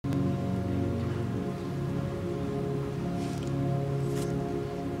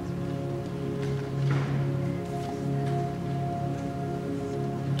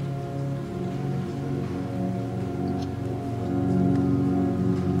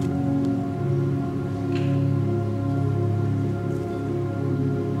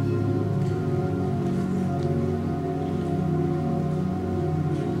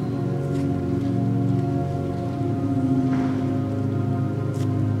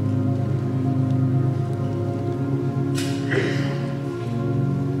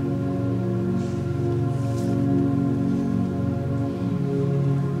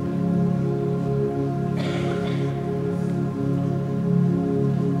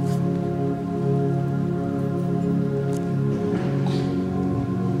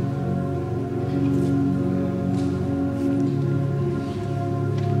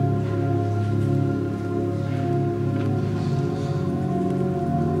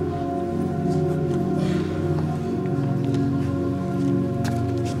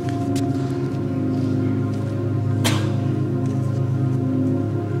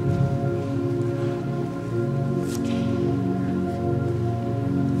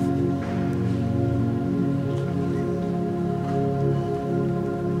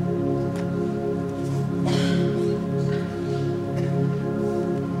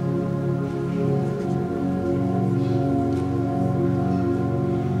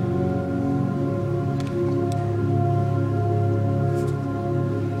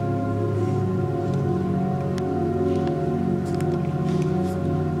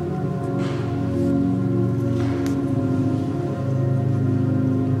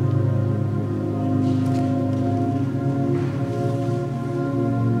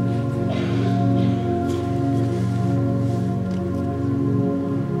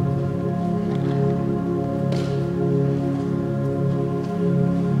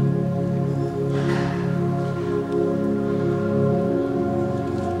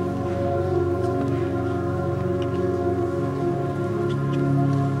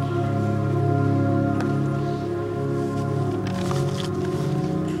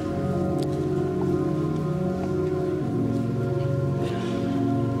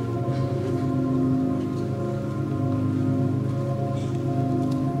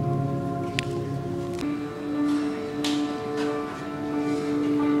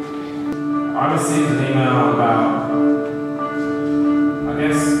I received an email about, I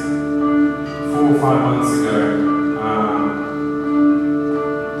guess, 4 or 5 months ago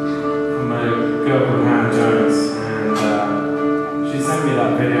from a girl called Hannah Jones, and she sent me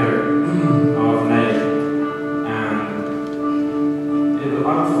that video of Nate, and I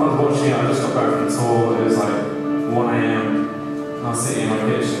was watching it. I just got back from the tour. It was like 1 AM, and I was sitting in my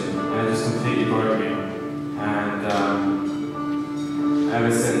kitchen, and it just completely broke me. And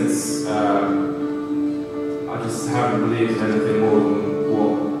ever since, I just haven't believed in anything more than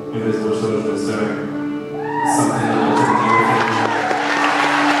what Invisible Children is doing. It's something that I didn't even think about.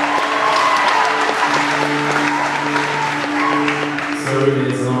 So really,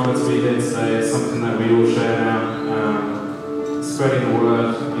 it's an honour to be here today. It's something that we all share now. Spreading the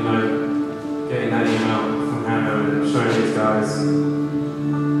word, you know, getting that email from Hannah and showing these guys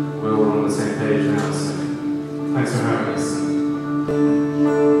we're all on the same page now. So thanks for having us.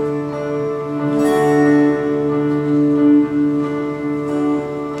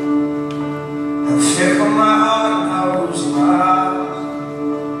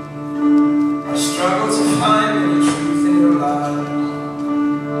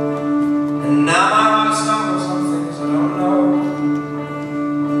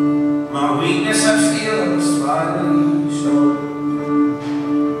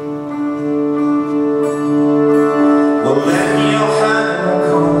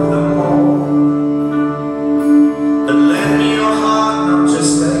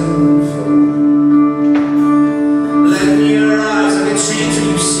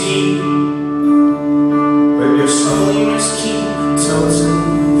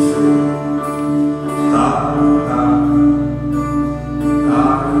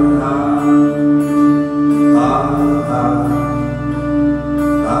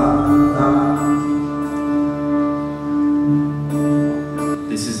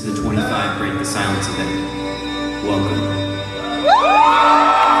 This is the 25 Break the Silence event. Welcome.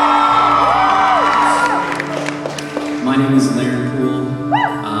 My name is Larry Poole.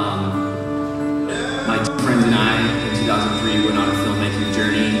 My two friends and I, in 2003, went on a filmmaking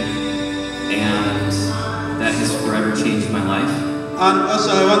journey, and that has forever changed my life. And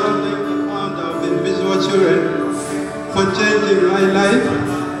also I want to thank the founder of Invisible Children for changing my life,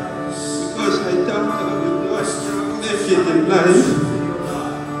 because I thought I would not make it in life.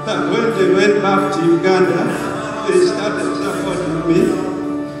 But when they went back to Uganda, they started supporting me,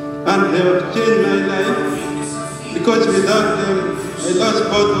 and they have changed my life, because without them, I lost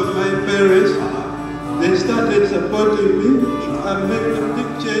both of my parents. They started supporting me and made a big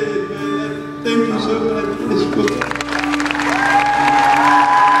change in my life. Thank you so much for this book.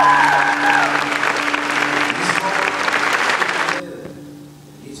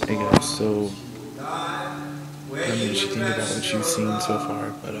 Hey guys, so I don't know what you think about what you've seen so far,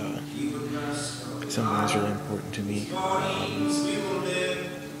 but something that's really important to me.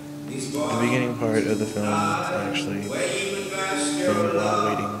 The beginning part of the film, I actually filmed while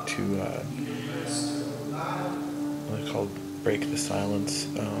waiting to what they called Break the Silence.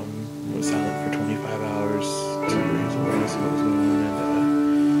 It was silent for 25 hours to raise awareness of what was going on,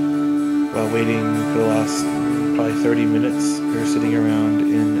 and while waiting for the last probably 30 minutes, we were sitting around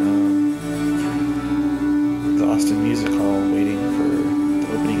in the Austin Music Hall waiting for the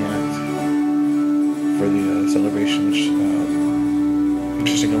opening act for the celebration, which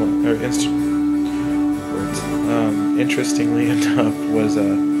interestingly enough was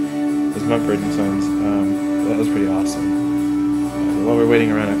Mumford and Sons. That was pretty awesome. While we were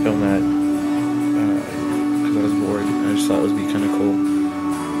waiting around, I filmed that because I was bored. I just thought it would be kind of cool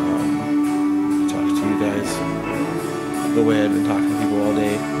to talk to you guys the way I'd been talking to people all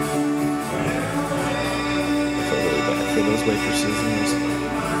day. For those waitresses and those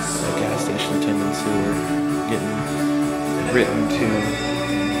gas station attendants who were getting written to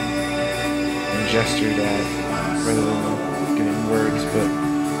and gestured at rather than giving words, but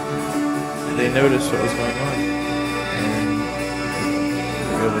they noticed what was going on and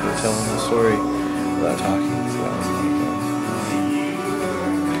they were able to tell them the story without talking. So that was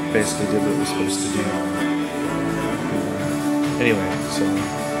basically did what it was supposed to do. Anyway, so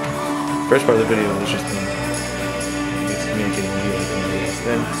first part of the video was just me communicating with you.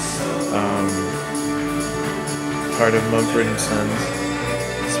 Then part of Mumford and Sons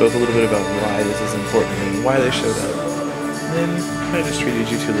spoke a little bit about why this is important and why they showed up. And then I just treated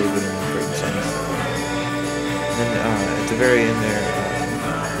you to a little bit of Mumford and Sons. And then at the very end there,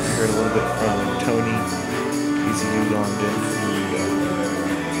 we heard a little bit from Tony. He's a Ugandan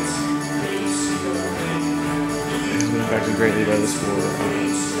who's been impacted greatly by this war.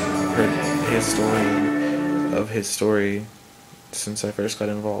 Heard his story of his story since I first got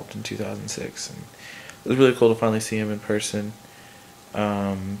involved in 2006, and it was really cool to finally see him in person.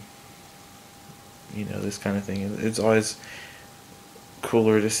 This kind of thing. It's always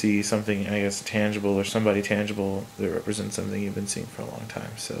cooler to see something, I guess, tangible, or somebody tangible that represents something you've been seeing for a long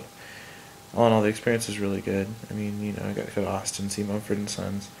time. So, all in all, the experience was really good. I mean, I got to go to Austin, see Mumford and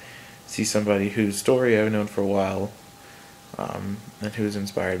Sons, see somebody whose story I've known for a while, and who's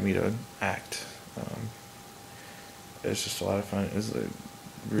inspired me to act. It was just a lot of fun. It was a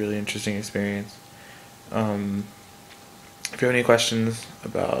really interesting experience. If you have any questions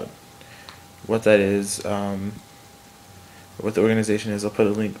about what that is, what the organization is, I'll put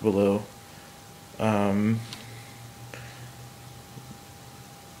a link below.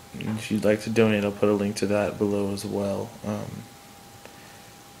 If you'd like to donate, I'll put a link to that below as well.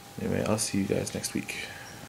 Anyway, I'll see you guys next week.